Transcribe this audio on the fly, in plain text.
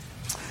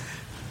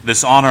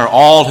This honor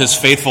all his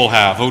faithful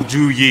have. O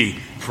do ye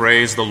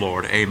praise the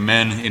Lord.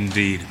 Amen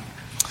indeed.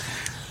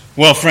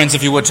 Well, friends,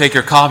 if you would take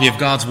your copy of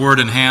God's Word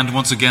in hand,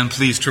 once again,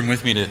 please turn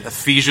with me to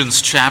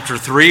Ephesians chapter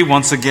 3.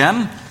 Once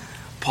again,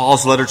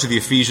 Paul's letter to the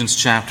Ephesians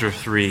chapter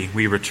 3.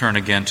 We return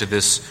again to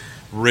this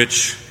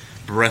rich,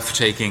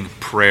 breathtaking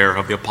prayer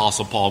of the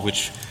Apostle Paul,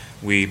 which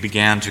we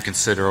began to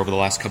consider over the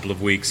last couple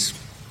of weeks.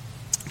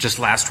 Just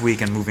last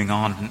week and moving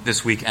on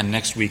this week and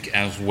next week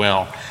as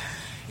well.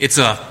 It's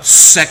a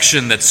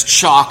section that's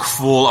chock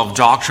full of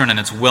doctrine, and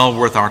it's well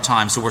worth our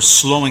time. So we're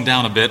slowing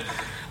down a bit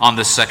on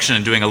this section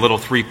and doing a little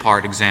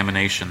three-part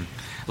examination.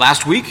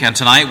 Last week and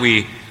tonight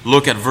we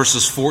look at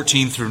verses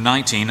 14 through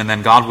 19, and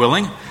then God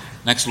willing,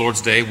 next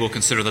Lord's Day we'll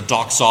consider the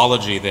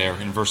doxology there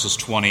in verses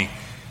 20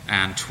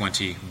 and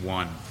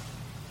 21.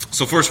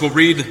 So first we'll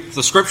read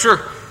the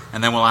scripture,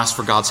 and then we'll ask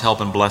for God's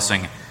help and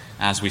blessing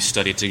as we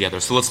study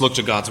together. So let's look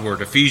to God's Word.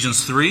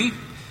 Ephesians 3,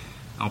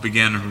 I'll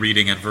begin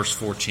reading at verse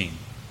 14.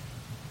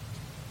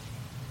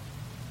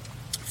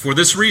 For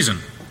this reason,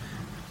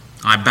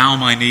 I bow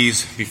my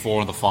knees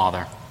before the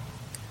Father,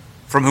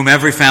 from whom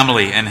every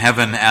family in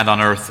heaven and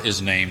on earth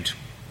is named,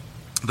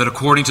 that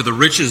according to the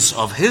riches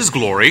of his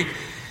glory,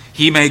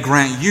 he may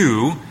grant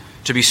you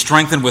to be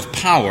strengthened with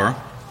power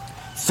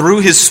through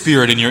his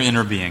Spirit in your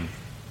inner being,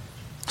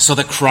 so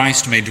that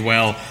Christ may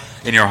dwell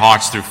in your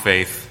hearts through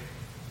faith,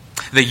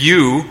 that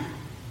you,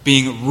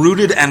 being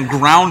rooted and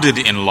grounded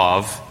in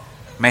love,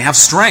 may have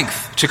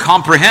strength to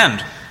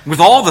comprehend with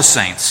all the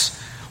saints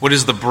what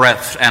is the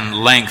breadth and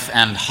length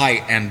and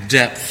height and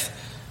depth,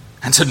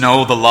 and to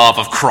know the love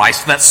of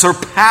Christ that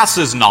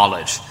surpasses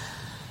knowledge,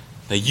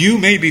 that you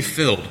may be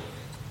filled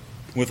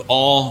with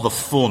all the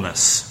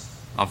fullness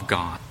of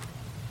God.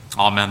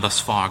 Amen. Thus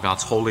far,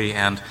 God's holy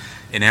and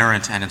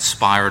inerrant and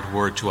inspired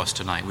word to us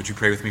tonight. Would you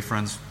pray with me,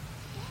 friends?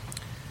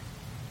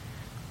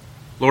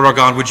 Lord our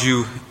God, would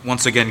you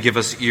once again give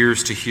us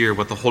ears to hear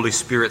what the Holy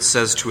Spirit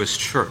says to his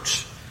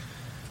church,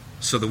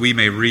 so that we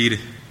may read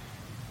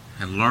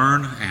and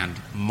learn and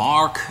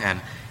mark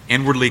and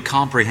inwardly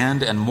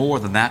comprehend, and more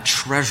than that,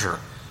 treasure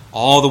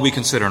all that we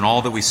consider and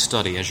all that we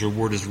study as your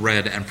word is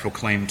read and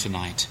proclaimed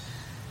tonight.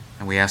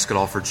 And we ask it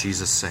all for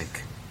Jesus'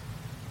 sake.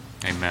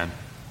 Amen.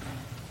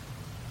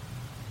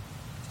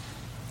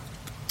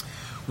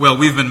 Well,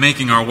 we've been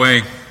making our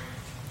way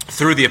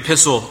through the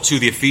epistle to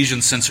the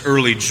Ephesians since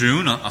early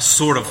June, a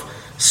sort of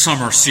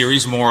summer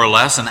series, more or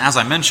less. And as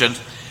I mentioned,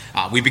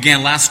 we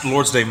began last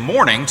Lord's Day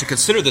morning to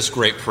consider this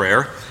great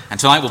prayer, and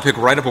tonight we'll pick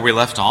right up where we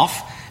left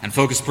off and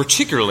focus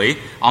particularly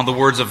on the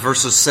words of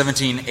verses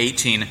 17,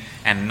 18,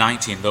 and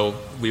 19, though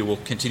we will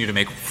continue to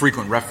make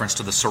frequent reference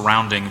to the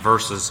surrounding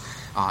verses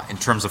in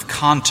terms of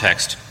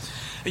context.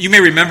 You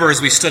may remember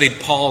as we studied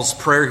Paul's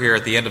prayer here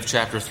at the end of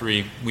chapter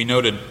 3, we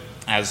noted,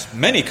 as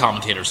many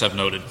commentators have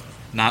noted,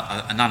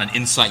 not an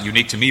insight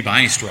unique to me by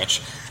any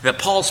stretch, that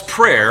Paul's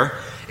prayer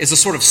is a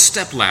sort of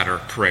stepladder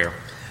prayer.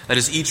 That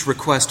is, each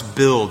request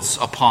builds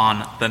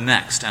upon the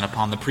next and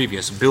upon the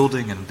previous,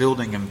 building and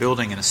building and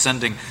building and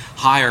ascending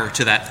higher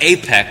to that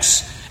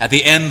apex at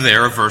the end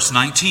there of verse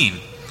 19.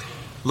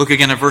 Look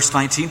again at verse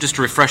 19 just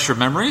to refresh your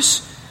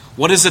memories.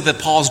 What is it that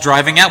Paul's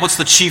driving at? What's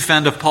the chief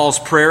end of Paul's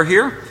prayer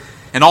here?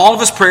 In all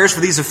of his prayers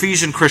for these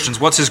Ephesian Christians,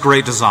 what's his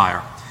great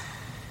desire?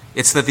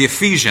 It's that the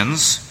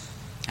Ephesians,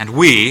 and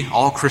we,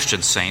 all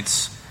Christian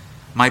saints,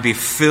 might be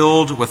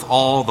filled with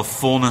all the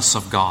fullness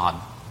of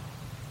God.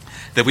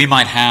 That we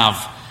might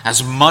have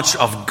as much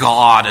of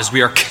God as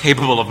we are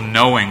capable of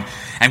knowing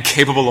and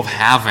capable of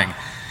having.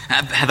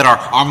 That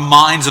our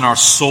minds and our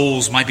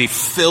souls might be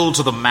filled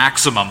to the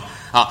maximum.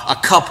 A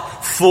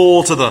cup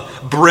full to the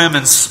brim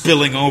and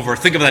spilling over.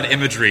 Think of that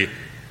imagery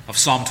of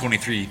Psalm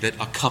 23,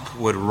 that a cup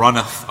would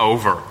runneth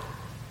over.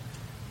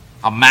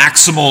 A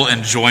maximal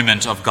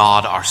enjoyment of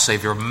God our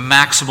Savior.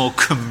 Maximal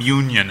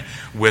communion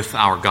with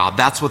our God.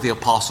 That's what the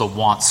apostle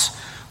wants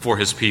for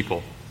his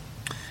people.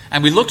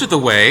 And we looked at the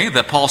way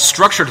that Paul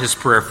structured his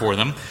prayer for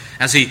them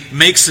as he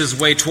makes his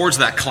way towards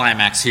that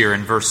climax here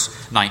in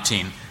verse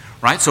 19.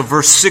 Right? So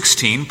verse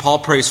 16, Paul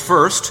prays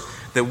first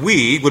that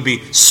we would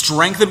be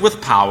strengthened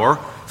with power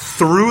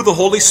through the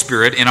Holy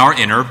Spirit in our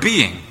inner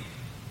being.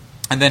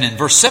 And then in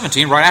verse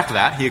 17, right after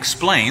that, he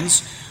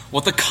explains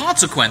what the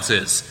consequence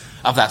is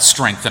of that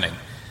strengthening.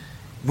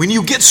 When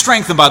you get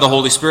strengthened by the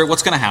Holy Spirit,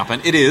 what's going to happen?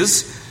 It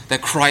is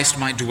that Christ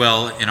might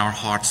dwell in our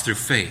hearts through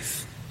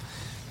faith.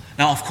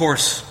 Now, of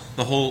course,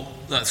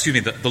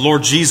 the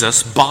Lord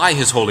Jesus, by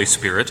his Holy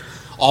Spirit,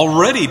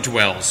 already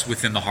dwells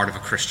within the heart of a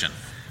Christian.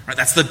 Right?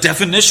 That's the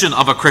definition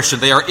of a Christian.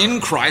 They are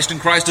in Christ, and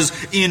Christ is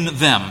in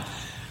them.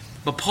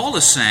 But Paul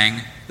is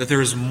saying that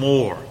there is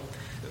more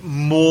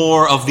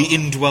of the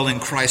indwelling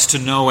Christ to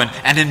know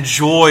and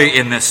enjoy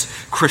in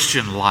this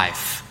Christian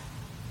life.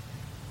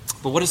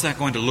 But what is that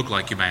going to look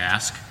like, you may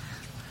ask?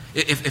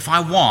 If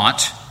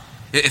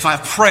I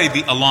pray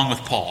along with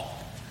Paul,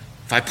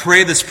 if I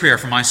pray this prayer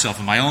for myself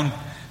in my own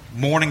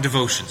morning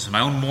devotions, in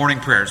my own morning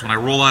prayers when I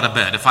roll out of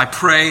bed, if I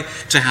pray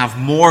to have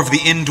more of the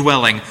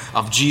indwelling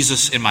of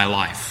Jesus in my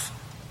life,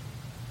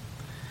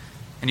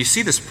 and you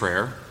see this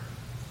prayer,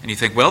 And you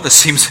think, well, this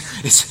seems,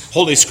 it's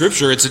Holy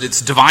Scripture,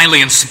 it's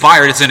divinely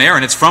inspired, it's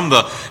inerrant, it's from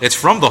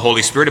the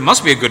Holy Spirit. It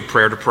must be a good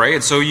prayer to pray.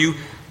 And so you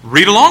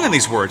read along in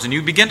these words and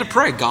you begin to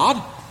pray,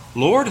 God,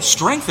 Lord,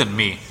 strengthen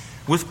me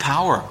with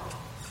power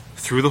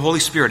through the Holy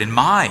Spirit in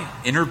my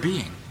inner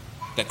being,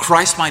 that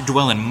Christ might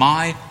dwell in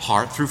my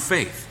heart through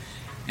faith.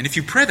 And if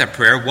you pray that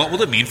prayer, what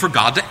will it mean for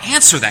God to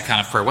answer that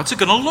kind of prayer? What's it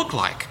going to look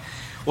like?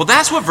 Well,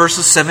 that's what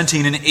verses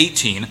 17 and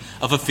 18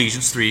 of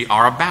Ephesians 3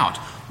 are about.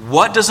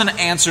 What does an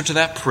answer to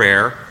that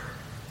prayer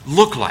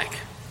look like?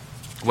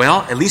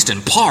 Well, at least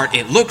in part,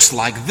 it looks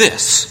like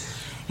this.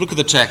 Look at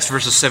the text,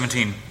 verses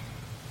 17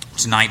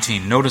 to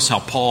 19. Notice how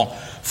Paul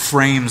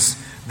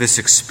frames this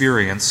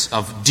experience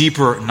of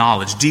deeper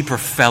knowledge, deeper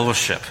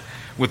fellowship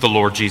with the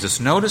Lord Jesus.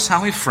 Notice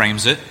how he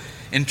frames it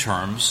in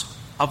terms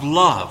of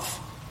love.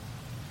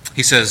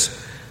 He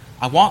says,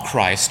 I want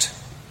Christ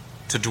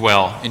to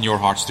dwell in your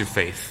hearts through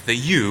faith, that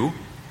you,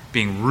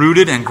 being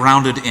rooted and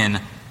grounded in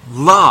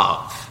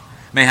love,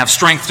 may have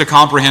strength to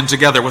comprehend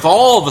together with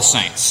all the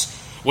saints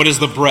what is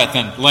the breadth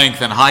and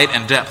length and height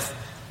and depth,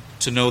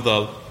 to know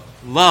the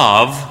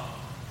love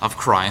of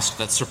Christ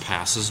that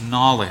surpasses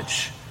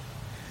knowledge.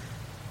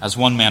 As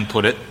one man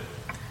put it,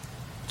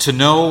 to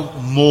know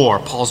more,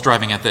 Paul's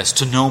driving at this,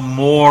 to know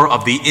more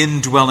of the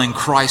indwelling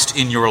Christ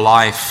in your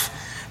life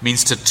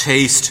means to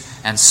taste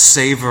and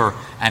savor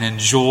and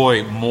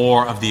enjoy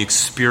more of the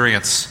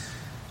experience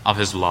of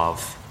his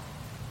love.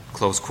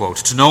 Close quote.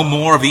 To know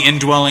more of the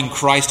indwelling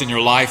Christ in your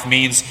life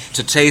means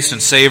to taste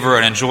and savor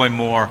and enjoy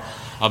more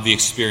of the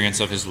experience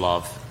of his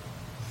love.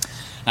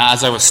 Now,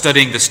 as I was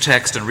studying this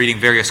text and reading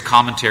various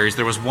commentaries,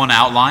 there was one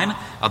outline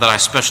that I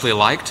especially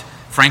liked.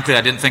 Frankly,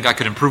 I didn't think I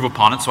could improve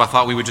upon it, so I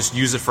thought we would just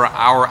use it for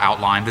our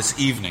outline this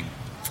evening.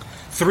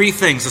 3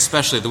 things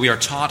especially that we are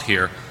taught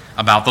here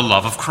about the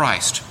love of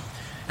Christ.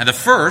 And the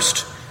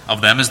first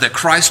of them is that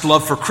Christ's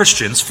love for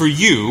Christians, for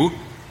you,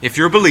 if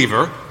you're a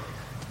believer,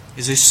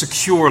 is a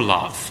secure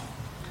love.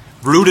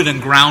 Rooted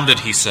and grounded,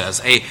 he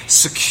says, a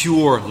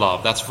secure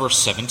love. That's verse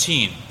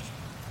 17.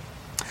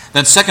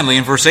 Then secondly,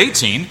 in verse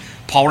 18,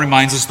 Paul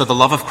reminds us that the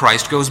love of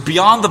Christ goes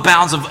beyond the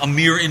bounds of a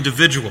mere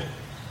individual.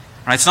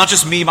 Right? It's not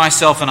just me,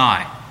 myself, and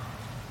I.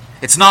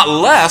 It's not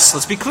less,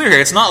 let's be clear here,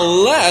 it's not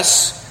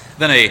less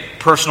than a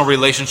personal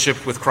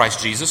relationship with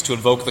Christ Jesus, to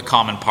invoke the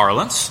common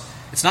parlance.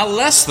 It's not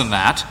less than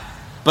that,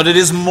 but it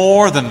is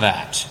more than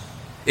that.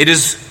 It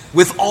is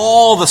with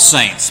all the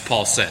saints,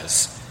 Paul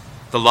says.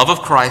 The love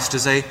of Christ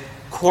is a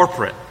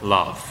corporate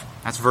love.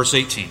 That's verse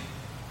 18.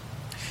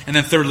 And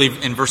then thirdly,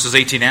 in verses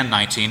 18 and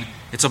 19,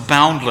 it's a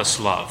boundless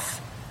love.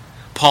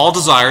 Paul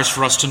desires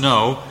for us to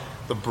know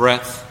the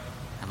breadth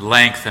and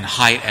length and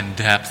height and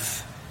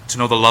depth, to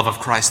know the love of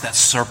Christ that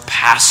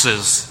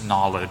surpasses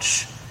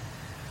knowledge.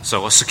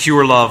 So a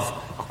secure love,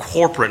 a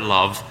corporate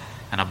love,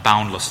 and a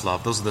boundless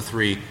love. Those are the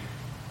 3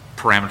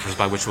 parameters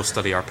by which we'll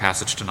study our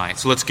passage tonight.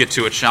 So let's get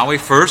to it, shall we?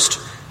 First,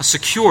 a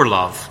secure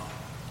love.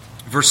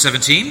 Verse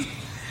 17,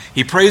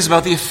 he prays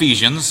about the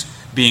Ephesians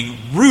being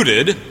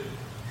rooted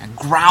and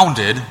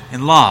grounded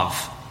in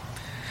love.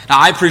 Now,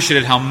 I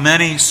appreciated how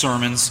many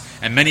sermons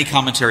and many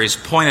commentaries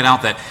pointed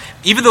out that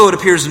even though it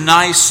appears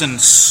nice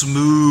and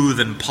smooth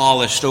and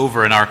polished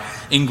over in our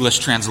English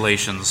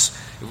translations,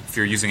 if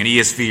you're using an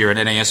ESV or an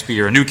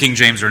NASB or a New King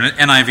James or an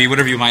NIV,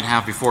 whatever you might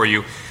have before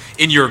you,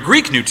 in your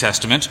Greek New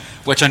Testament,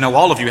 which I know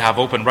all of you have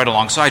open right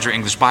alongside your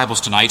English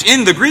Bibles tonight,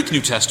 in the Greek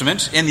New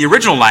Testament, in the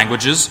original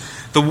languages,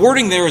 the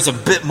wording there is a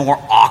bit more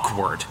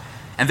awkward,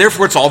 and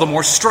therefore it's all the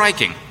more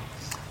striking.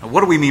 Now,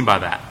 what do we mean by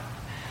that?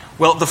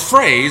 Well, the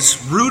phrase,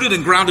 rooted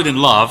and grounded in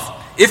love,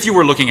 if you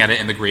were looking at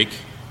it in the Greek,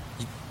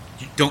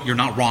 you're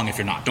not wrong if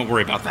you're not. Don't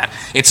worry about that.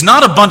 It's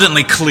not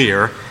abundantly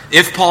clear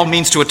if Paul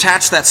means to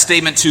attach that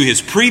statement to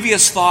his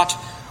previous thought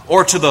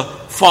or to the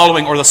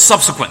following or the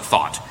subsequent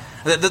thought.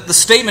 The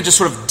statement just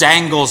sort of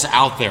dangles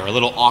out there a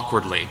little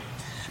awkwardly.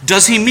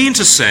 Does he mean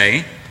to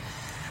say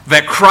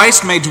that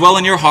Christ may dwell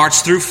in your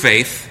hearts through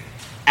faith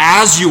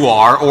as you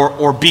are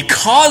or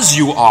because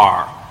you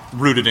are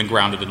rooted and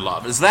grounded in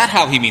love? Is that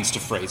how he means to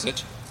phrase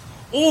it?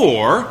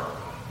 Or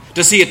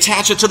does he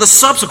attach it to the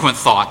subsequent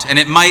thought? And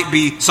it might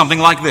be something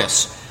like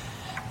this.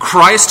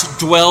 Christ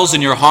dwells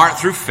in your heart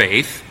through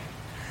faith,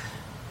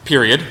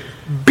 period.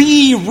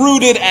 Be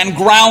rooted and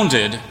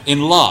grounded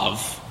in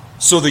love,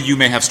 so that you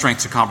may have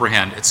strength to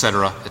comprehend,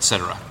 etc.,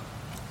 etc.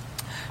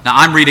 Now,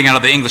 I'm reading out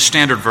of the English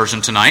Standard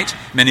Version tonight.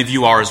 Many of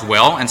you are as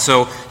well. And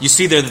so you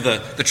see there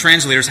that the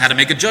translators had to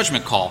make a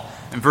judgment call.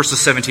 In verses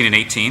 17 and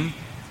 18,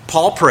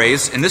 Paul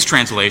prays in this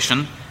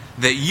translation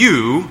that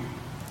you,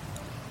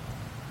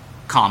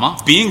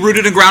 being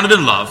rooted and grounded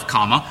in love,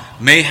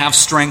 may have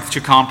strength to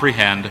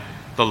comprehend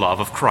the love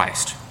of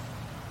Christ.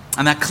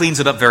 And that cleans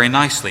it up very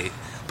nicely.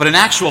 But in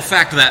actual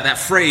fact, that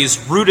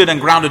phrase, rooted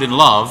and grounded in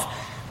love,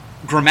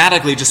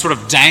 grammatically just sort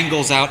of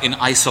dangles out in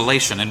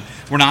isolation, and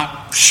we're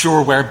not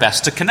sure where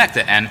best to connect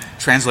it. And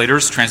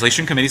translators,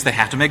 translation committees, they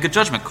have to make a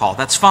judgment call.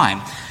 That's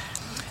fine.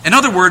 In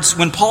other words,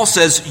 when Paul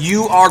says,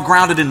 you are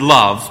grounded in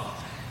love,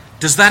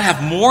 does that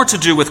have more to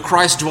do with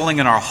Christ dwelling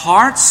in our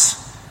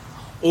hearts,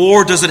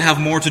 Or does it have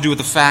more to do with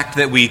the fact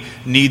that we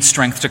need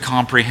strength to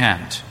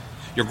comprehend?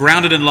 You're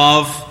grounded in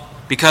love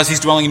because he's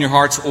dwelling in your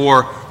hearts,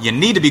 or you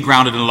need to be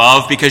grounded in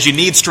love because you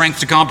need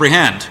strength to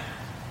comprehend.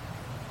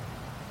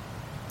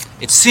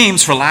 It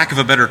seems, for lack of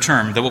a better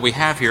term, that what we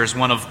have here is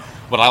one of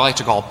what I like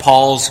to call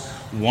Paul's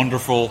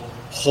wonderful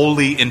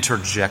holy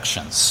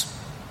interjections,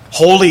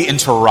 holy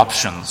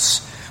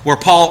interruptions, where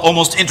Paul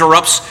almost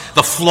interrupts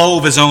the flow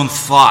of his own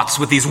thoughts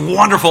with these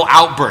wonderful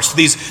outbursts,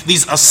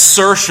 these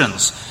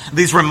assertions,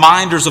 these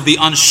reminders of the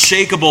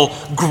unshakable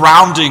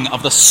grounding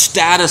of the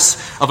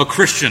status of a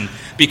Christian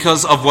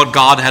because of what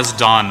God has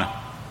done.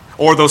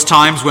 Or those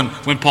times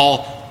when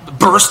Paul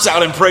bursts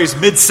out in praise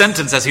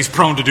mid-sentence, as he's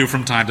prone to do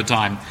from time to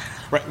time.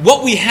 Right?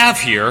 What we have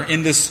here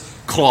in this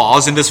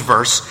clause, in this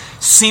verse,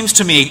 seems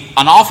to me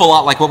an awful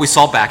lot like what we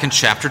saw back in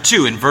chapter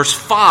 2, in verse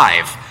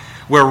 5,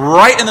 where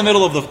right in the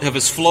middle of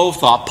his flow of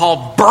thought,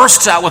 Paul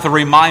bursts out with a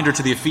reminder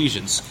to the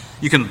Ephesians.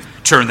 You can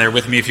turn there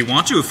with me if you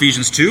want to,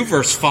 Ephesians 2,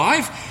 verse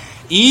 5.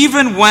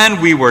 Even when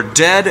we were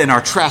dead in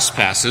our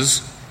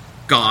trespasses,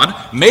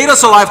 God made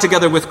us alive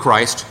together with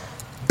Christ,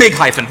 big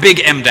hyphen, big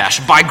M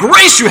dash. By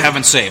grace you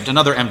haven't saved,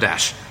 another M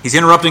dash. He's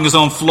interrupting his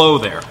own flow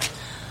there.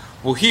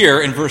 Well, here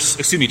in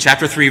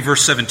chapter 3,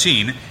 verse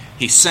 17,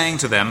 he's saying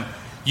to them,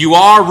 you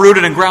are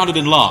rooted and grounded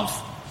in love.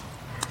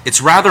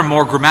 It's rather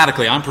more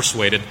grammatically, I'm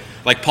persuaded,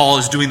 like Paul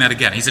is doing that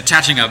again. He's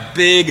attaching a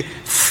big,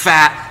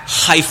 fat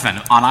hyphen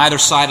on either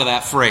side of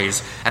that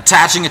phrase,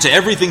 attaching it to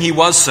everything he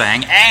was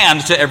saying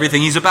and to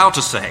everything he's about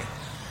to say.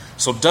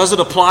 So does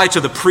it apply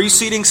to the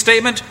preceding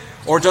statement,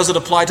 or does it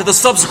apply to the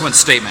subsequent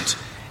statement?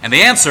 And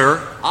the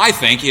answer, I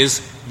think,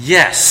 is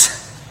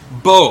yes,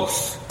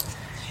 both.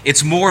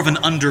 It's more of an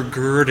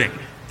undergirding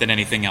than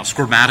anything else,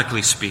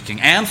 grammatically speaking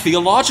and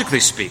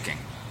theologically speaking.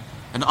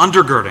 An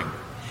undergirding.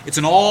 It's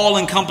an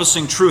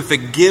all-encompassing truth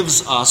that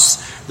gives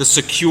us the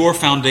secure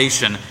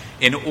foundation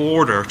in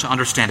order to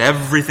understand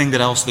everything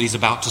else that he's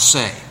about to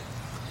say.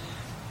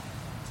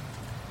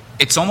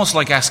 It's almost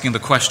like asking the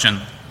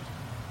question,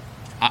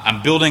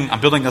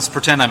 let's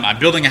pretend I'm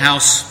building a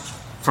house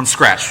from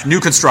scratch, new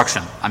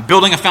construction. I'm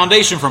building a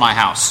foundation for my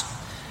house.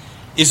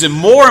 Is it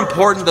more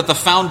important that the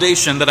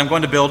foundation that I'm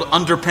going to build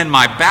underpin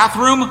my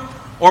bathroom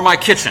or my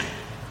kitchen?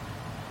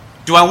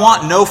 Do I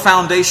want no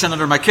foundation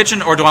under my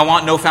kitchen, or do I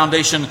want no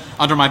foundation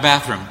under my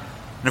bathroom?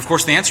 And of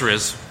course the answer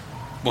is,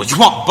 well, you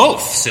want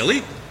both,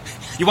 silly.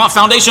 You want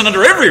foundation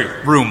under every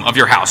room of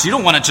your house. You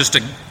don't want it just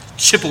to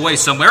chip away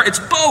somewhere. It's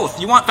both.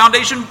 You want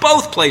foundation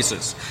both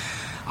places.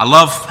 I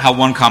love how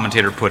one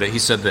commentator put it. He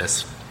said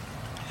this: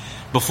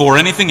 before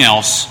anything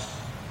else,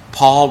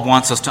 Paul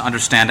wants us to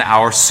understand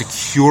our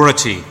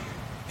security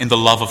in the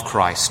love of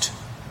Christ.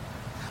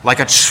 Like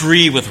a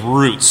tree with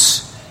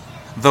roots,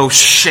 though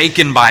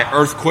shaken by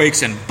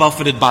earthquakes and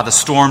buffeted by the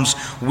storms,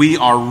 we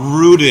are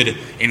rooted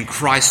in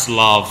Christ's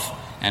love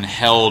and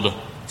held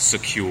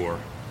secure.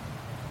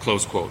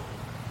 Close quote.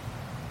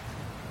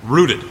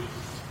 Rooted.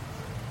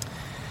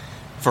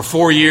 For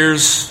 4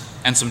 years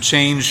and some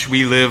change,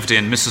 we lived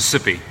in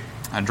Mississippi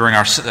during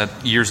our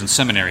years in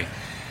seminary.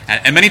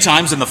 And many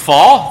times in the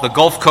fall, the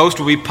Gulf Coast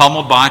would be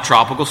pummeled by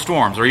tropical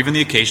storms or even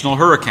the occasional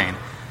hurricane.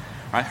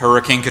 Right?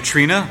 Hurricane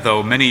Katrina,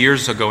 though many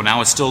years ago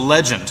now, is still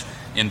legend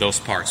in those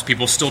parts.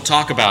 People still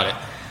talk about it,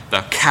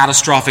 the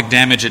catastrophic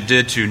damage it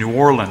did to New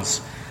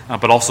Orleans,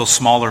 but also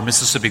smaller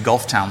Mississippi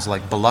Gulf towns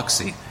like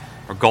Biloxi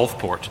or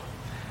Gulfport.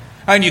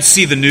 And you'd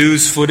see the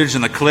news footage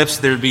and the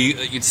clips.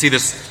 You'd see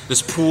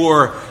this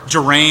poor,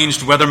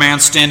 deranged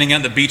weatherman standing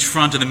at the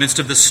beachfront in the midst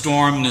of the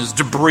storm, and there's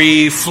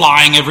debris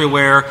flying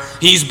everywhere.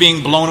 He's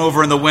being blown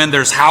over in the wind.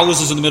 There's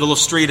houses in the middle of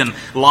the street and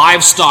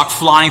livestock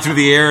flying through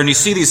the air. And you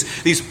see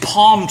these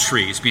palm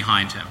trees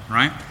behind him,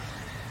 right?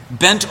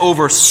 Bent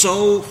over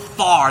so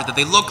far that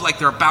they look like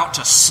they're about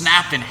to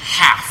snap in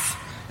half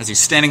as he's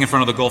standing in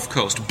front of the Gulf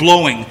Coast,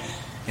 blowing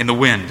in the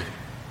wind.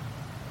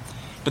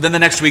 But then the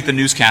next week, the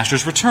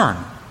newscasters return.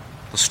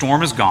 The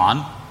storm is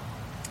gone.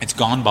 It's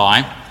gone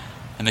by.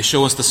 And they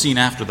show us the scene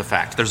after the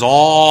fact. There's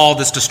all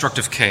this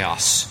destructive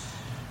chaos.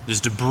 There's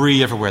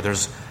debris everywhere.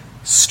 There's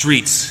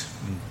streets,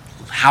 and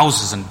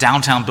houses, and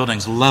downtown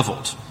buildings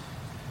leveled.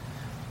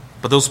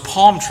 But those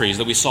palm trees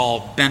that we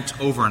saw bent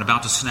over and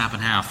about to snap in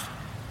half,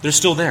 they're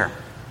still there,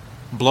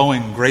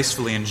 blowing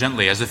gracefully and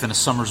gently as if in a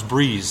summer's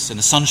breeze in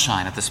the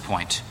sunshine at this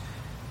point.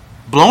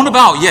 Blown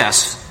about,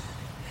 yes,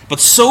 but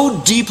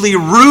so deeply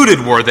rooted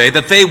were they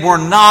that they were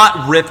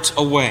not ripped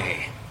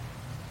away.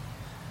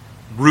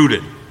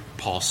 Rooted,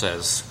 Paul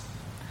says.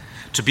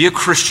 To be a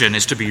Christian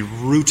is to be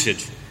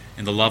rooted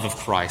in the love of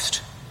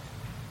Christ,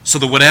 so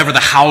that whatever the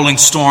howling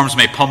storms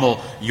may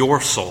pummel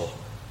your soul,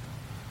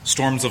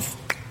 storms of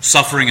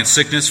suffering and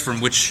sickness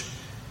from which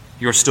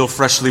you are still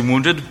freshly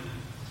wounded,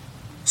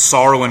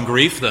 sorrow and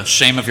grief, the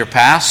shame of your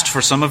past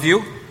for some of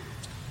you,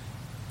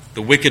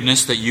 the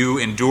wickedness that you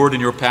endured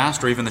in your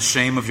past, or even the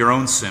shame of your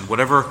own sin,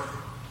 whatever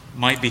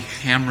might be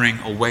hammering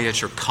away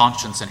at your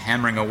conscience and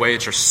hammering away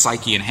at your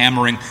psyche and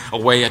hammering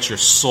away at your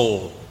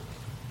soul,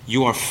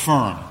 you are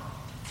firm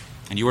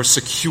and you are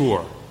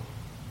secure,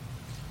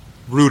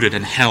 rooted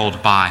and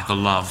held by the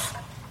love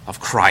of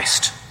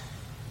Christ.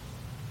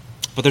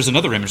 But there's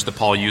another image that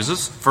Paul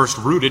uses. First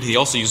rooted, he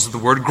also uses the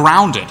word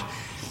grounded.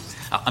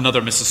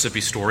 Another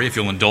Mississippi story, if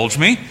you'll indulge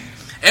me.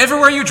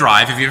 Everywhere you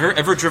drive, if you've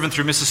ever driven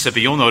through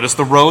Mississippi, you'll notice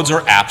the roads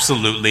are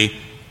absolutely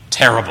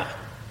terrible.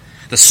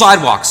 The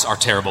sidewalks are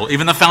terrible.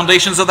 Even the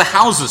foundations of the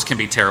houses can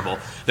be terrible.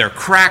 They're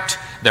cracked,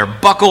 they're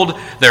buckled,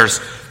 there's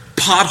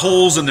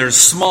potholes, and there's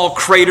small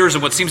craters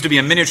and what seems to be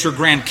a miniature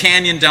Grand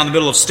Canyon down the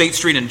middle of State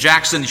Street in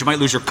Jackson that you might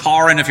lose your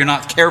car in if you're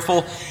not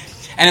careful.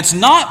 And it's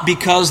not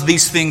because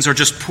these things are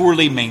just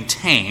poorly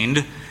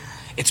maintained.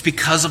 It's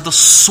because of the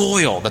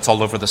soil that's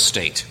all over the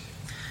state.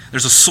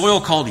 There's a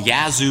soil called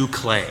Yazoo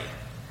clay.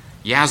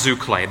 Yazoo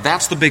clay.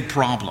 That's the big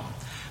problem.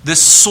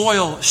 This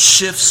soil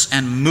shifts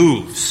and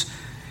moves.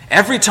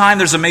 Every time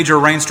there's a major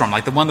rainstorm,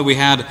 like the one that we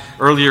had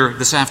earlier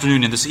this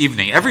afternoon and this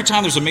evening, every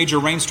time there's a major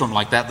rainstorm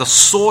like that, the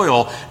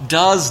soil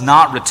does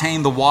not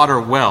retain the water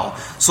well.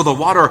 So the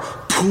water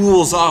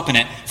pools up and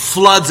it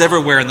floods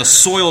everywhere, and the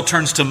soil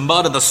turns to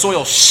mud, and the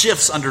soil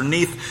shifts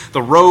underneath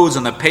the roads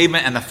and the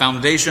pavement and the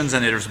foundations,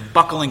 and there's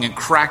buckling and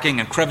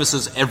cracking and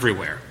crevices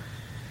everywhere.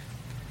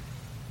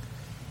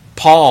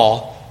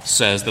 Paul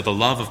says that the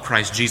love of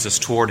Christ Jesus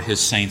toward his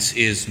saints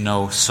is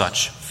no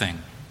such thing.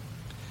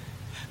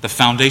 The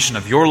foundation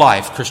of your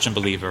life, Christian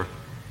believer,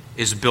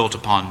 is built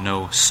upon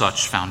no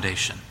such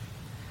foundation.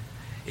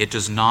 It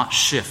does not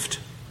shift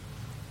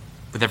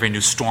with every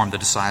new storm that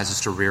decides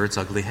to rear its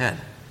ugly head,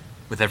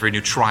 with every new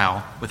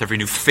trial, with every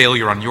new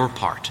failure on your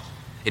part.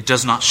 It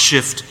does not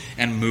shift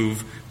and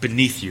move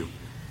beneath you.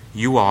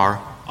 You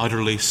are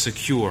utterly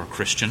secure,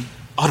 Christian,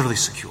 utterly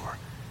secure,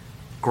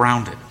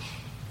 grounded.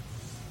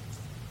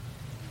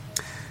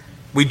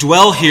 We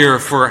dwell here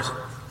for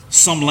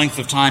some length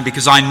of time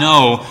because I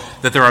know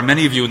that there are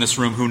many of you in this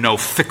room who know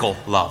fickle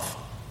love.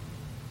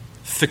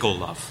 Fickle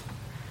love.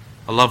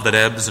 A love that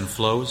ebbs and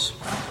flows.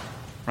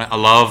 Right? A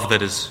love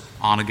that is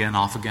on again,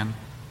 off again.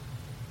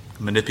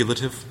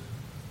 Manipulative.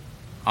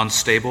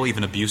 Unstable,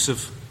 even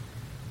abusive.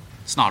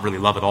 It's not really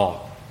love at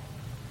all.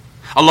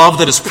 A love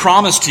that is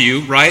promised to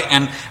you, right?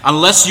 And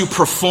unless you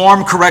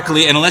perform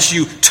correctly, and unless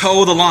you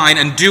toe the line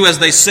and do as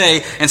they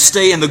say and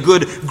stay in the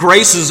good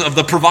graces of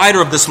the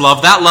provider of this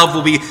love, that love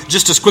will be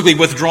just as quickly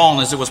withdrawn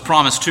as it was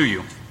promised to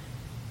you.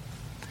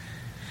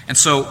 And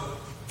so,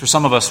 for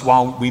some of us,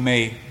 while we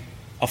may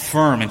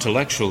affirm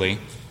intellectually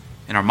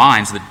in our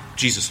minds that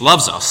Jesus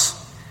loves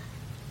us,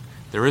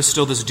 there is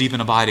still this deep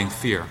and abiding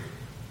fear,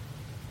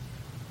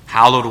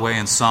 hollowed away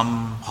in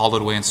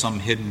some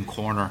hidden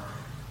corner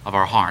of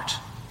our heart.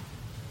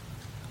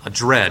 A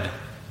dread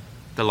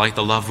that, like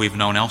the love we've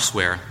known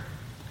elsewhere,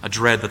 a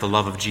dread that the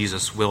love of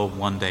Jesus will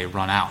one day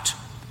run out,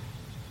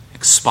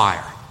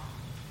 expire,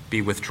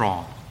 be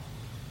withdrawn.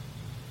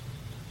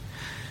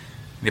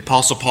 The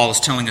Apostle Paul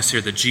is telling us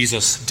here that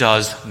Jesus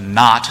does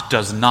not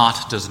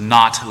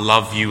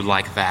love you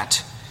like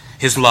that.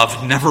 His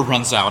love never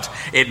runs out.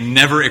 It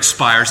never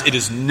expires. It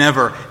is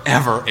never,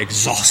 ever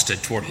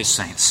exhausted toward his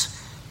saints.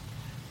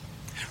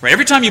 Right?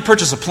 Every time you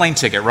purchase a plane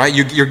ticket, right,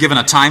 you're given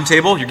a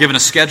timetable, you're given a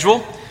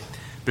schedule.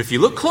 But if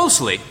you look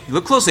closely at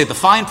the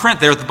fine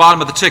print there at the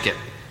bottom of the ticket,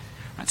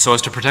 right, so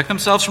as to protect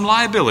themselves from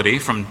liability,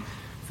 from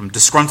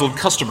disgruntled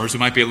customers who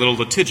might be a little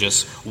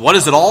litigious, what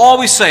does it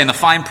always say in the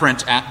fine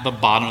print at the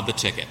bottom of the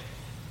ticket?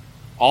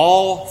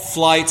 All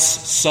flights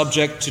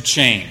subject to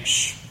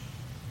change.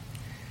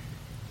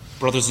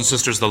 Brothers and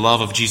sisters, the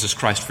love of Jesus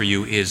Christ for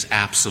you is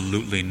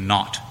absolutely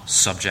not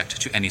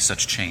subject to any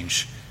such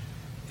change.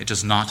 It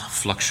does not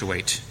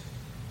fluctuate.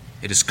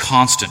 It is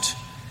constant,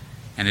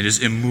 and it is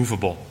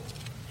immovable.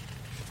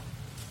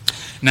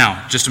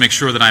 Now, just to make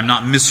sure that I'm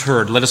not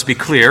misheard, let us be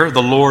clear.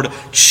 The Lord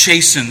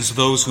chastens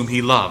those whom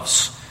he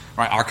loves.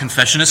 Right? Our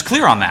confession is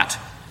clear on that.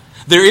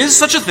 There is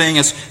such a thing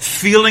as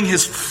feeling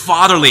his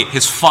fatherly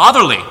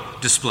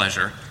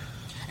displeasure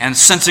and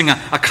sensing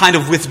a kind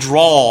of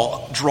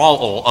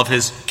withdrawal of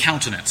his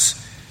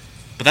countenance.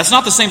 But that's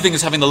not the same thing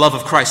as having the love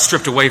of Christ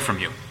stripped away from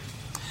you.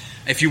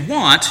 If you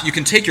want, you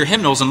can take your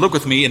hymnals and look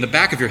with me in the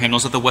back of your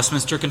hymnals at the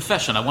Westminster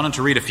Confession. I wanted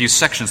to read a few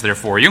sections there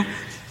for you.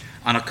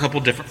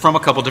 From a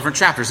couple different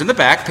chapters. In the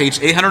back, page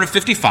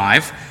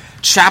 855,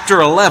 chapter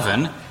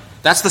 11,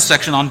 that's the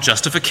section on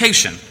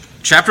justification.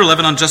 Chapter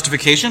 11 on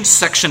justification,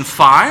 section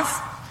 5.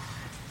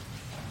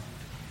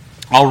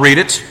 I'll read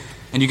it,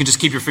 and you can just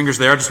keep your fingers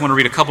there. I just want to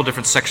read a couple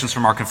different sections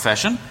from our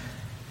confession.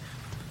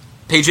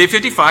 Page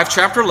 855,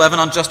 chapter 11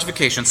 on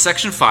justification,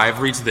 section 5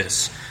 reads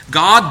this: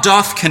 God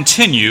doth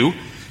continue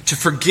to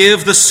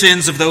forgive the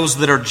sins of those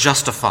that are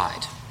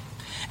justified.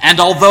 And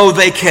although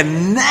they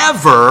can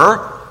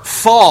never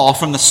fall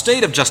from the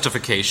state of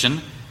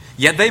justification,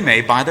 yet they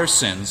may, by their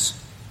sins,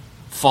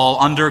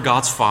 fall under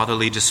God's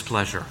fatherly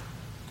displeasure,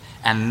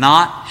 and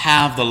not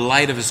have the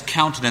light of his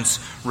countenance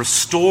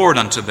restored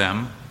unto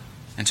them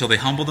until they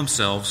humble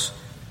themselves,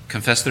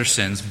 confess their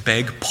sins,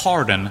 beg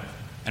pardon,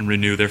 and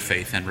renew their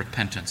faith and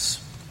repentance.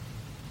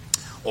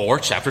 Or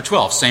chapter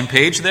 12, same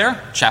page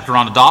there, chapter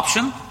on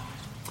adoption.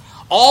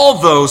 All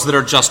those that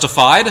are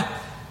justified,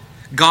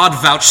 God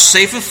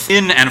vouchsafeth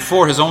in and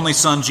for his only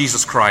Son,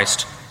 Jesus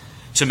Christ,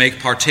 to make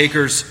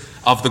partakers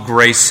of the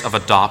grace of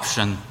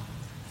adoption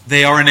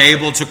They are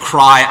enabled to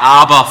cry,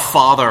 Abba,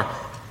 Father,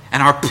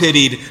 and are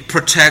pitied,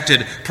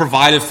 protected,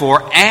 provided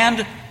for,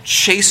 and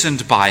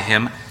chastened by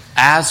him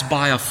as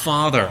by a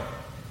father,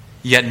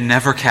 yet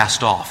never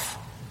cast off,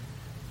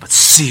 but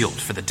sealed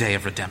for the day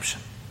of redemption.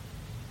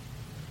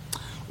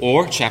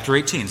 Or chapter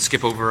 18,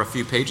 skip over a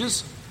few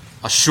pages.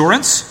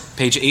 Assurance,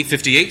 page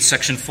 858,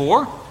 section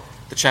 4,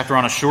 the chapter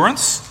on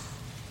assurance.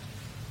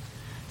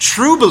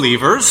 True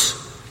believers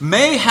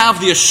may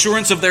have the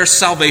assurance of their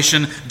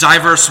salvation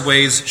diverse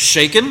ways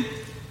shaken,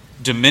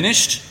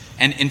 diminished,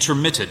 and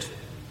intermitted,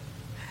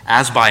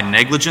 as by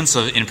negligence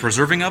in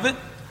preserving of it,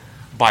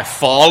 by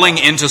falling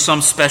into some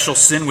special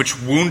sin which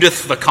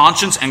woundeth the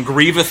conscience and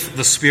grieveth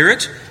the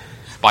spirit,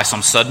 by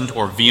some sudden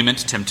or vehement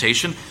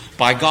temptation,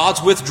 by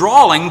God's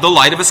withdrawing the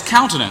light of his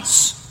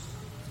countenance.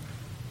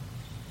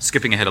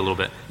 Skipping ahead a little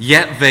bit.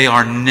 Yet they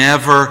are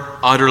never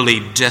utterly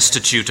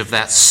destitute of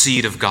that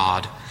seed of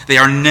God. They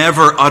are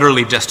never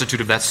utterly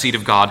destitute of that seed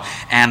of God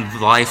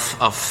and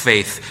life of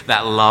faith,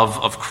 that love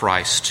of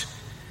Christ.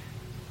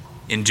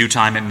 In due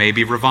time it may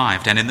be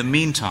revived, and in the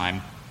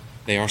meantime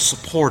they are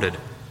supported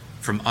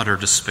from utter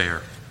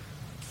despair.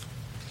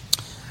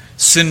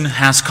 Sin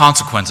has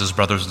consequences,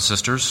 brothers and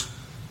sisters,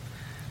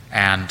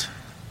 and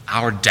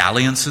our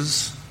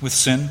dalliances with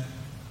sin,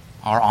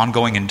 our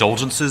ongoing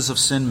indulgences of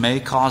sin may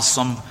cause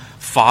some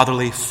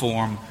fatherly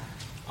form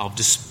of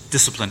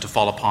discipline to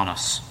fall upon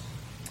us.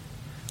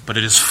 But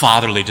it is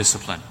fatherly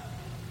discipline.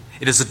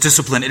 It is a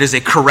discipline, it is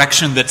a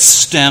correction that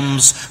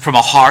stems from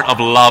a heart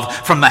of love,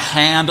 from the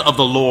hand of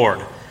the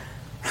Lord.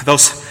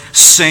 Those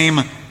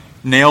same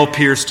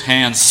nail-pierced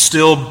hands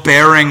still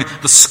bearing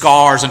the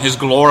scars in his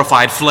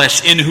glorified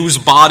flesh, in whose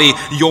body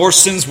your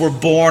sins were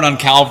borne on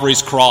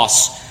Calvary's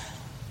cross.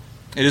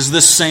 It is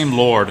this same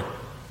Lord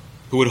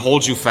who would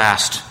hold you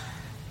fast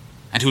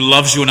and who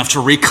loves you enough to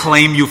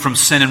reclaim you from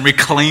sin and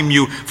reclaim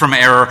you from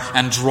error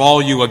and draw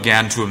you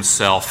again to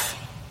himself.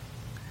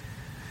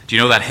 Do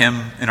you know that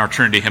hymn in our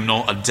Trinity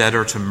hymnal, A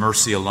Debtor to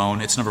Mercy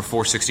Alone? It's number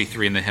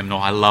 463 in the hymnal.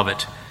 I love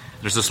it.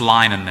 There's this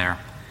line in there.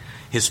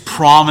 His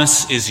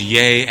promise is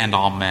yea and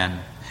amen,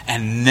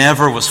 and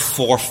never was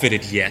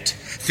forfeited yet.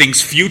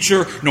 Things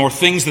future, nor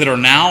things that are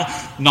now,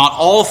 not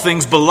all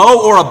things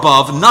below or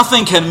above,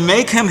 nothing can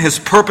make him his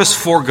purpose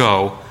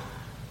forego,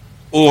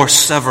 or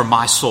sever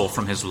my soul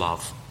from his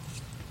love.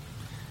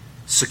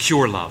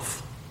 Secure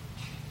love,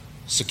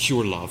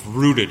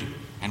 rooted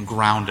and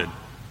grounded,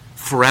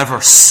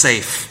 forever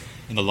safe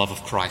in the love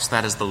of Christ.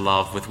 That is the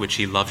love with which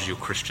he loves you,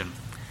 Christian.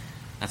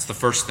 That's the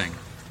first thing,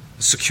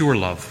 the secure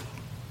love.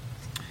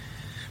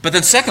 But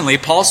then secondly,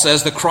 Paul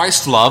says that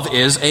Christ's love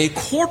is a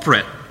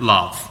corporate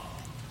love.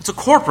 It's a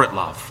corporate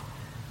love.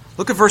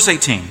 Look at verse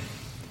 18.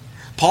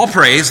 Paul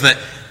prays that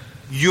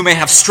you may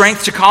have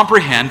strength to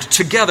comprehend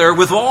together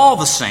with all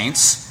the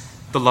saints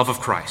the love of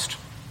Christ.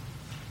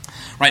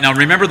 Right, now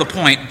remember the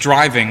point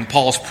driving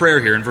Paul's prayer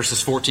here in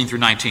verses 14 through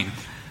 19.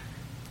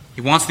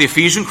 He wants the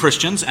Ephesian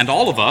Christians and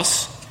all of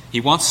us,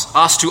 he wants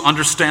us to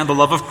understand the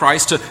love of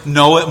Christ, to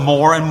know it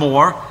more and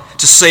more,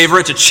 to savor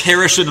it, to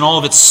cherish it in all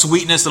of its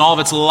sweetness and all of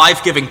its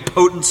life-giving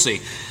potency.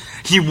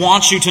 He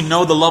wants you to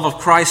know the love of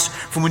Christ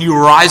from when you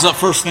rise up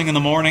first thing in the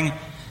morning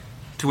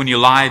to when you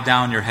lie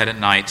down your head at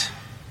night.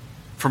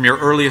 From your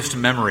earliest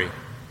memory,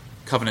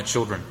 covenant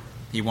children,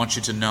 he wants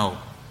you to know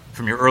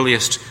from your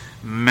earliest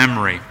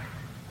memory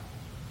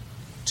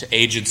to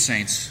aged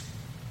saints,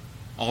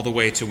 all the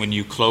way to when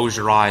you close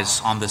your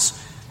eyes on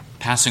this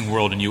passing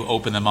world and you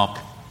open them up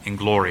in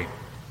glory.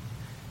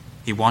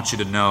 He wants you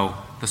to know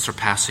the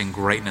surpassing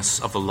greatness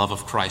of the love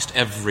of Christ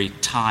every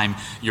time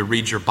you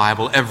read your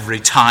Bible, every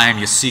time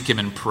you seek him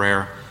in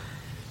prayer.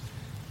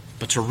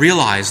 But to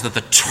realize that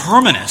the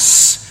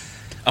terminus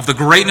of the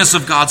greatness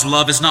of God's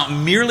love is not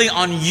merely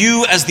on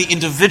you as the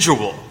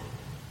individual.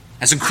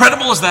 As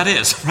incredible as that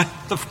is, right?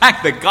 The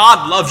fact that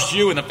God loves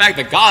you and the fact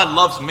that God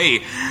loves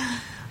me,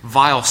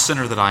 vile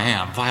sinner that I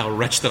am, vile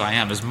wretch that I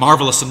am, is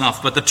marvelous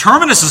enough. But the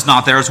terminus is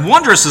not there, as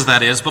wondrous as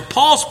that is. But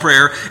Paul's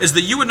prayer is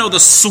that you would know the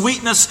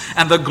sweetness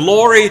and the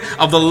glory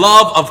of the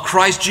love of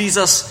Christ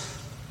Jesus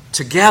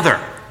together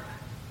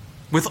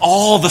with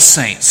all the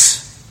saints.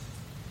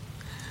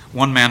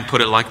 One man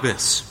put it like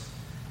this: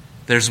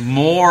 there's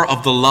more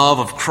of the love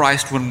of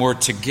Christ when we're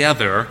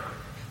together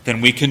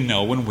than we can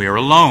know when we're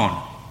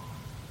alone.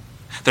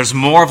 There's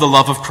more of the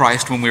love of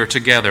Christ when we're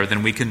together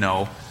than we can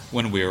know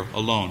when we're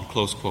alone.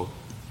 Close quote.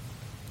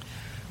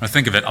 Now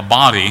think of it, a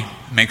body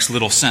makes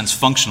little sense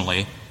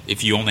functionally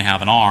if you only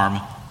have an arm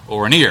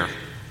or an ear.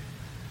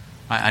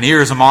 An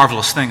ear is a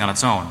marvelous thing on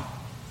its own.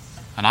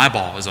 An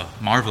eyeball is a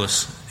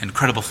marvelous,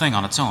 incredible thing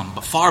on its own,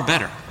 but far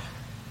better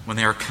when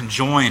they are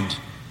conjoined,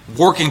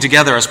 working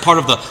together as part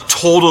of the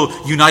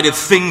total united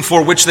thing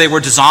for which they were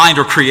designed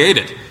or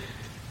created.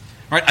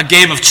 Right? A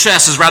game of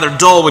chess is rather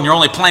dull when you're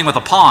only playing with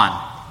a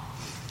pawn.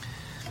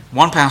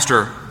 One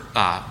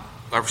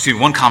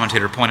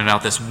commentator pointed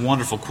out this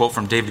wonderful quote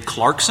from David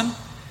Clarkson,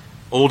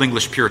 Old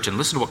English Puritan.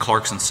 Listen to what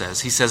Clarkson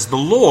says. He says, "The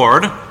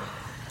Lord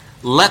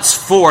lets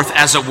forth,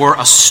 as it were,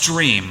 a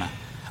stream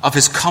of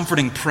his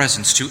comforting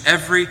presence to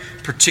every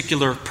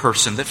particular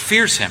person that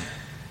fears him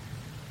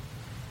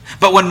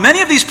But when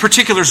many of these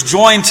particulars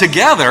join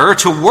together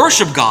to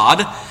worship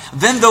God,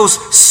 then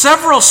those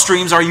several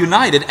streams are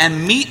united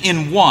and meet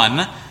in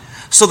one,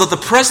 so that the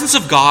presence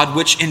of God,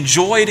 which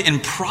enjoyed in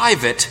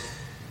private,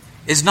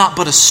 is not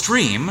but a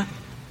stream.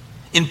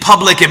 In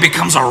public it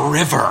becomes a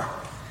river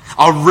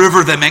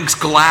that makes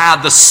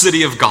glad the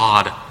city of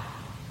God.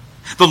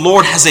 The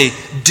Lord has a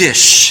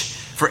dish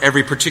for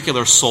every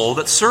particular soul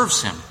that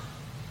serves him.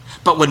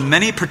 But when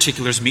many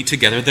particulars meet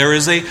together, there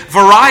is a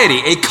variety,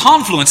 a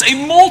confluence,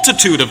 a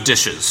multitude of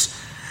dishes.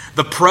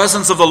 The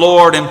presence of the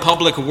Lord in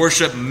public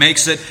worship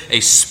makes it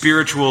a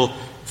spiritual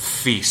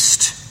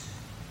feast.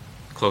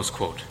 Close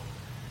quote.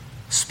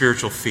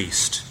 Spiritual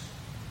feast.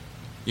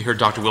 You heard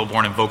Dr.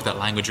 Wilborn invoke that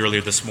language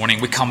earlier this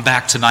morning. We come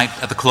back tonight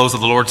at the close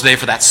of the Lord's Day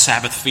for that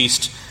Sabbath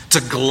feast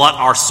to glut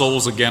our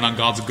souls again on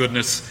God's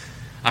goodness.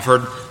 I've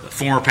heard the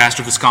former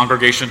pastor of this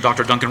congregation,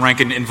 Dr. Duncan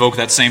Rankin, invoke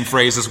that same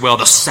phrase as well,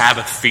 the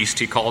Sabbath feast,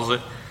 he calls it.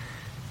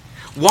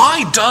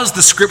 Why does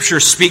the Scripture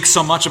speak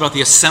so much about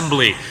the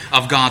assembly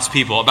of God's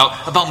people,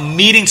 about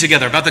meeting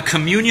together, about the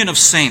communion of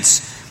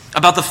saints,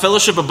 about the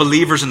fellowship of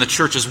believers in the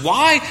churches?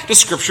 Why does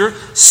Scripture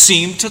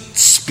seem to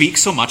speak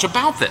so much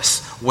about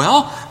this?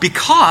 Well,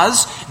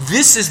 because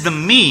this is the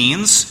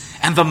means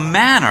and the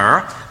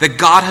manner that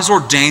God has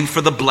ordained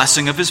for the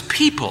blessing of his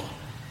people,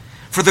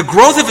 for the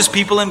growth of his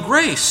people in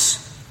grace,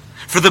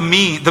 for the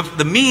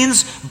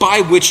means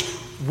by which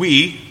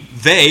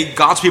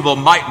God's people,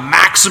 might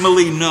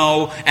maximally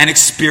know and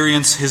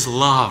experience his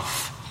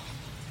love.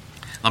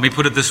 Let me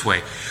put it this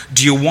way.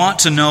 Do you want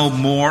to know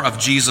more of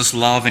Jesus'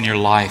 love in your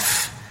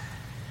life?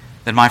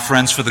 Then, my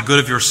friends, for the good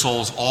of your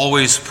souls,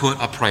 always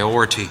put a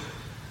priority.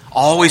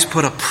 Always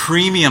put a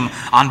premium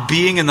on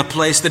being in the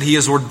place that he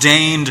has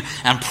ordained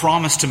and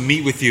promised to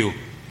meet with you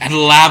and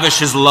lavish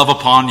his love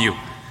upon you.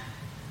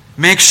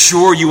 Make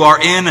sure you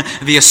are in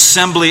the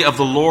assembly of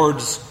the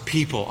Lord's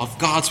people, of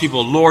God's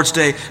people, Lord's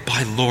Day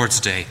by Lord's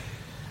Day.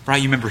 Right?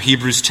 You remember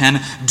Hebrews 10?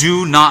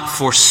 Do not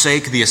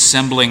forsake the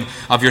assembling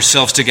of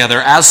yourselves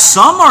together, as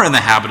some are in the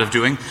habit of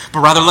doing, but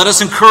rather let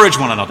us encourage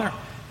one another.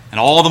 And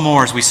all the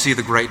more as we see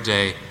the great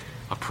day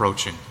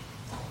approaching.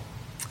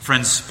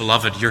 Friends,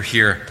 beloved, you're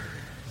here.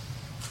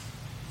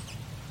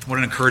 What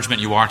an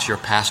encouragement you are to your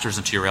pastors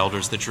and to your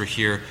elders that you're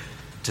here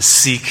to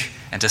seek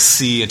and to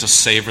see and to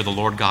savor the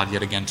Lord God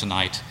yet again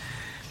tonight.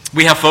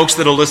 We have folks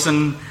that will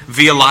listen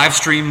via live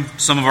stream,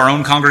 some of our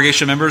own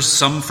congregation members,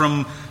 some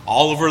from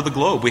all over the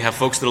globe. We have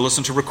folks that will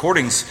listen to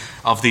recordings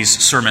of these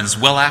sermons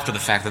well after the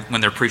fact that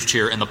when they're preached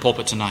here in the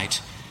pulpit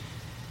tonight.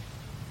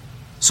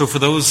 So for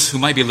those who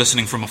might be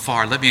listening from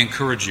afar, let me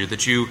encourage you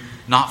that you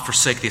not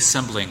forsake the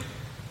assembling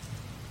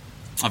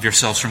of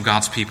yourselves from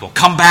God's people.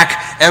 Come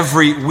back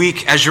every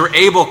week as you're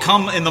able.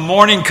 Come in the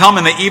morning, come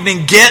in the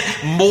evening. Get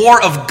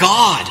more of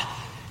God.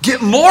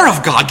 Get more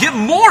of God. Get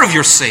more of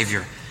your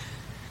Savior.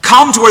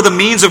 Come to where the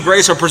means of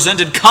grace are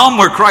presented. Come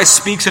where Christ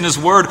speaks in his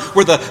word,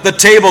 where the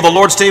table, the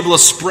Lord's table,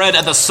 is spread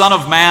and the Son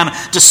of Man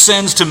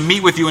descends to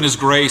meet with you in his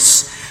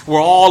grace,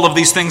 where all of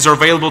these things are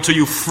available to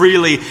you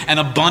freely and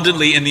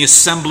abundantly in the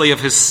assembly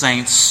of his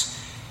saints.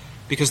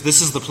 Because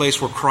this is the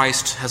place where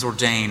Christ has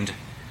ordained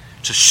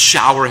to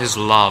shower his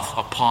love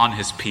upon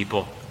his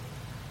people.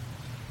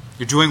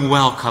 You're doing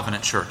well,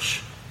 Covenant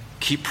Church.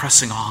 Keep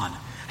pressing on.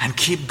 And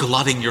keep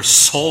glutting your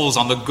souls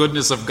on the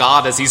goodness of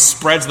God as he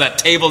spreads that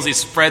table, as he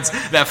spreads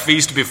that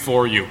feast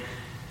before you.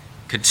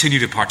 Continue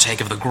to partake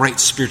of the great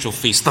spiritual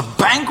feast, the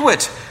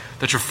banquet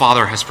that your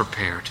Father has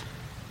prepared.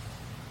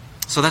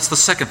 So that's the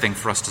second thing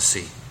for us to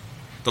see.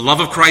 The love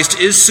of Christ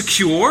is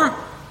secure,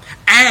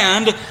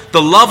 and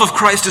the love of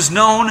Christ is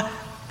known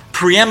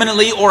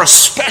preeminently or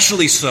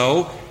especially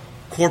so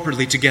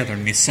corporately together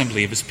in the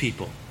assembly of his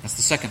people. That's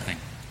the second thing.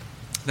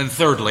 Then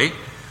thirdly,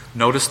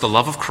 notice the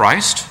love of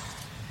Christ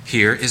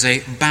here is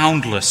a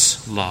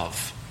boundless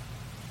love.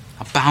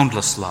 A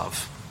boundless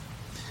love.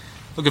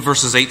 Look at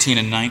verses 18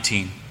 and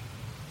 19.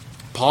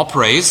 Paul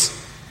prays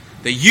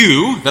that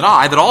you, that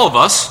I, that all of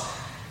us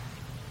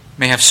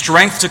may have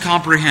strength to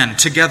comprehend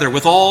together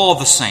with all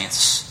the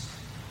saints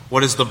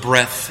what is the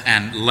breadth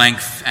and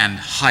length and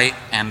height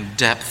and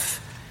depth,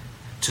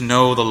 to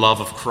know the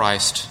love of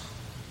Christ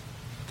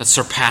that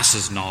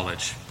surpasses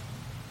knowledge.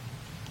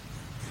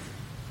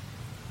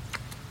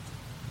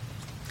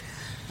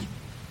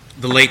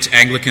 The late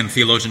Anglican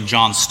theologian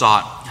John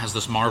Stott has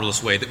this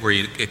marvelous way where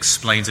he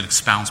explains and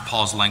expounds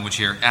Paul's language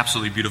here.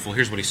 Absolutely beautiful.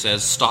 Here's what he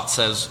says. Stott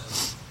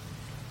says,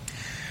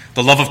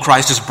 "The love of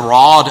Christ is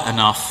broad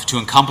enough to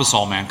encompass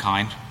all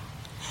mankind,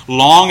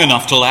 long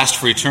enough to last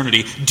for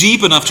eternity,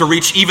 deep enough to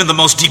reach even the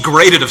most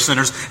degraded of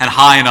sinners, and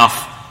high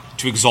enough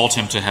to exalt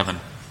him to heaven."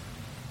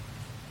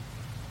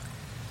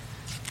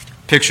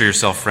 Picture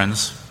yourself,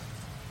 friends,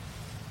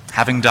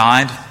 having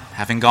died,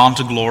 having gone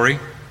to glory,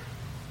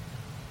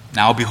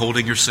 now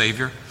beholding your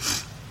Savior,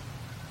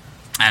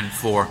 and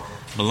for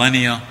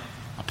millennia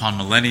upon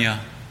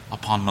millennia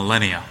upon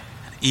millennia,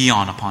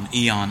 eon upon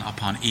eon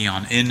upon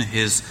eon, in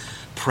his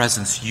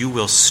presence, you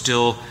will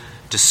still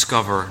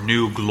discover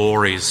new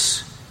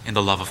glories in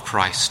the love of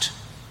Christ.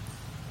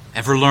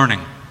 Ever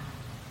learning,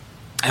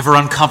 ever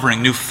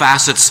uncovering new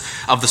facets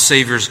of the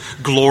Savior's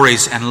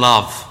glories and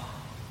love.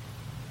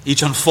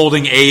 Each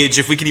unfolding age,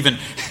 if we can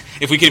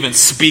even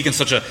speak in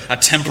such a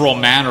temporal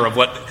manner of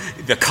what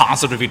the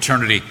concept of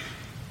eternity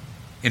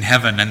in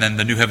heaven and then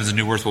the new heavens and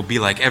new earth will be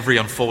like, every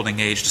unfolding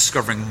age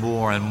discovering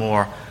more and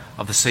more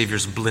of the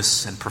Savior's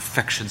bliss and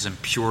perfections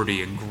and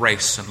purity and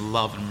grace and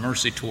love and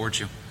mercy towards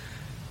you.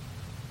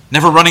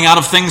 Never running out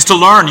of things to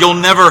learn. You'll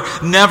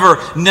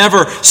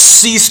never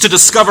cease to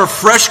discover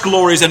fresh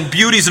glories and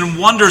beauties and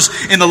wonders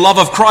in the love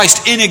of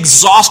Christ.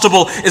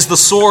 Inexhaustible is the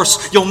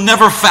source. You'll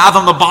never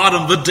fathom the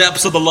bottom, the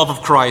depths of the love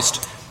of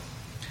Christ.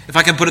 If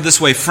I can put it this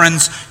way,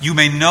 friends, you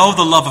may know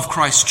the love of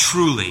Christ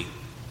truly,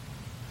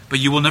 but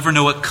you will never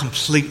know it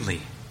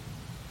completely.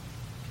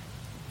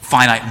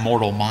 Finite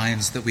mortal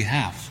minds that we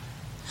have.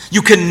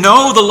 You can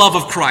know the love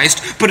of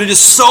Christ, but it is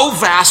so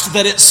vast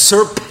that it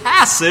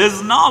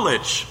surpasses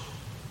knowledge.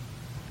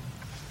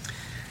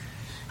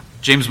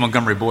 James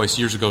Montgomery Boyce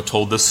years ago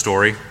told this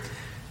story.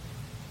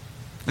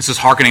 This is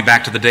hearkening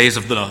back to the days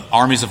of the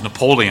armies of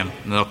Napoleon,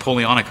 the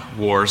Napoleonic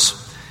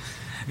Wars.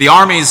 The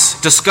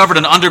armies discovered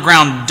an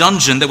underground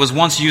dungeon that was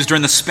once used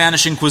during the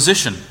Spanish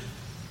Inquisition.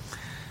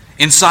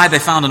 Inside they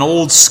found an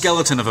old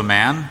skeleton of a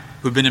man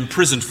who had been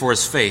imprisoned for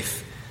his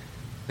faith.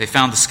 They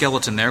found the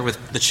skeleton there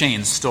with the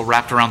chains still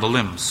wrapped around the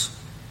limbs.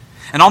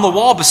 And on the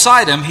wall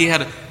beside him, he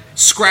had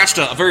scratched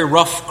a very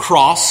rough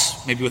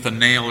cross, maybe with a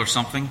nail or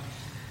something.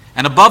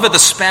 And above it, the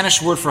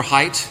Spanish word for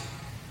height,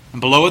 and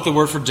below it, the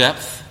word for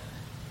depth,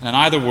 and in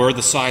either word,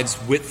 the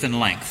side's width and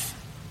length.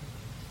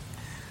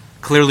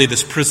 Clearly,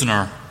 this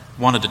prisoner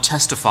wanted to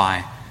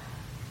testify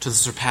to the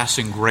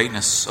surpassing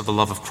greatness of the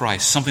love of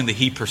Christ, something that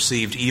he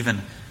perceived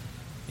even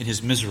in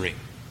his misery,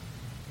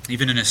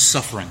 even in his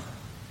suffering.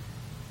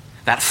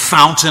 That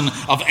fountain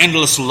of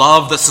endless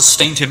love that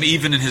sustained him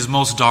even in his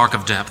most dark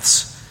of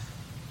depths.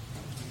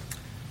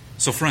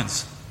 So,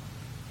 friends,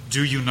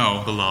 do you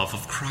know the love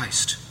of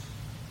Christ?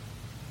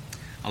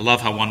 I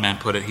love how one man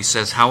put it. He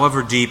says,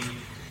 however deep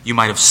you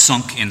might have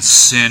sunk in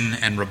sin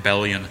and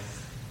rebellion,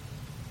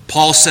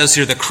 Paul says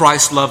here that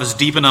Christ's love is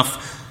deep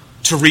enough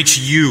to reach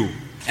you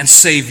and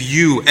save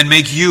you and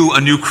make you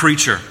a new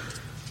creature.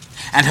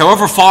 And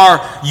however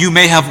far you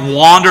may have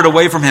wandered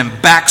away from him,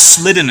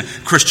 backslidden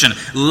Christian,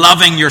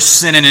 loving your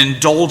sin and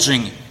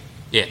indulging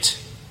it,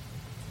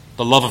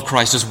 the love of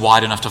Christ is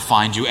wide enough to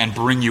find you and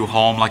bring you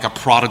home like a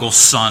prodigal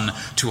son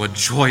to a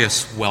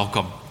joyous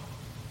welcome.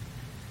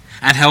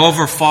 And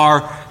however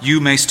far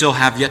you may still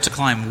have yet to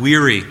climb,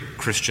 weary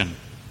Christian,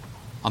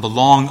 on the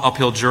long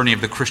uphill journey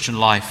of the Christian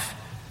life,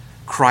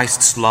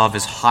 Christ's love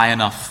is high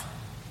enough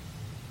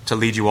to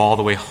lead you all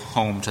the way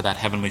home to that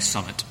heavenly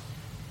summit.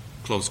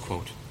 Close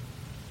quote.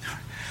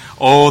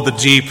 Oh, the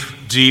deep,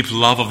 deep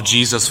love of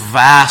Jesus,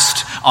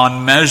 vast,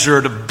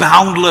 unmeasured,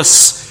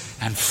 boundless,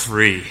 and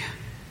free.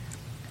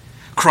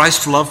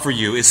 Christ's love for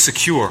you is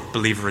secure,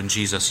 believer in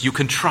Jesus. You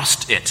can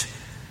trust it.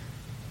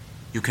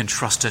 You can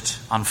trust it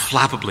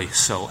unflappably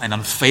so and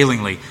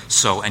unfailingly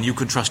so, and you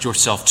can trust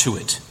yourself to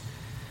it.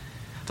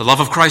 The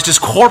love of Christ is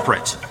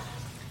corporate.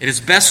 It is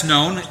best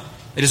known,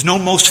 it is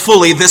known most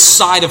fully this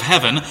side of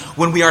heaven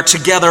when we are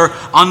together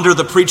under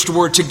the preached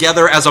word,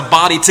 together as a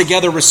body,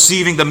 together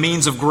receiving the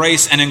means of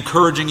grace and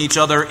encouraging each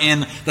other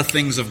in the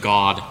things of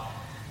God.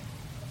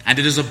 And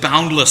it is a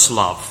boundless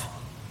love.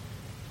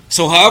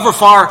 So however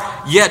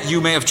far yet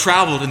you may have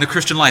traveled in the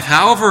Christian life,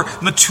 however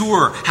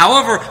mature,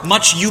 however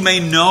much you may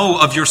know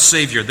of your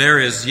Savior, there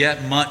is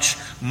yet much,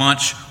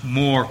 much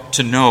more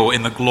to know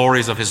in the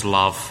glories of his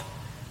love.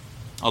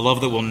 A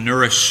love that will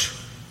nourish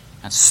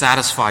and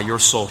satisfy your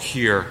soul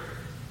here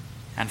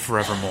and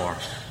forevermore.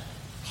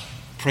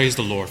 Praise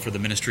the Lord for the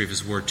ministry of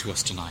his word to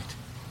us tonight.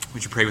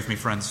 Would you pray with me,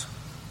 friends?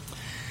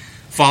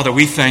 Father,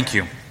 we thank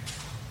you.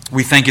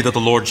 We thank you that the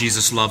Lord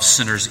Jesus loves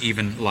sinners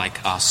even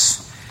like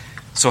us.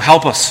 So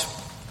help us.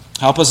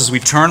 Help us as we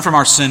turn from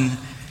our sin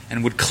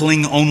and would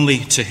cling only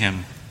to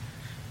him.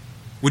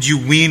 Would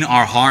you wean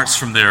our hearts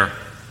from their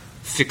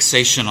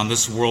fixation on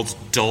this world's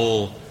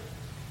dull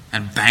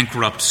and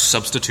bankrupt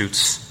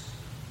substitutes?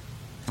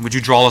 And would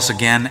you draw us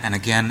again and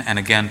again and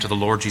again to the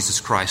Lord Jesus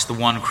Christ, the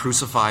one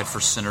crucified for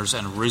sinners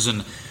and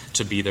risen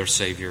to be their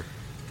Savior?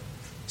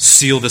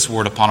 Seal this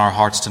word upon our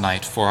hearts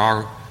tonight for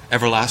our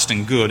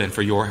everlasting good and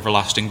for your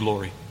everlasting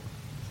glory.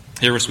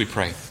 Hear us, we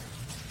pray.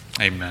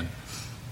 Amen.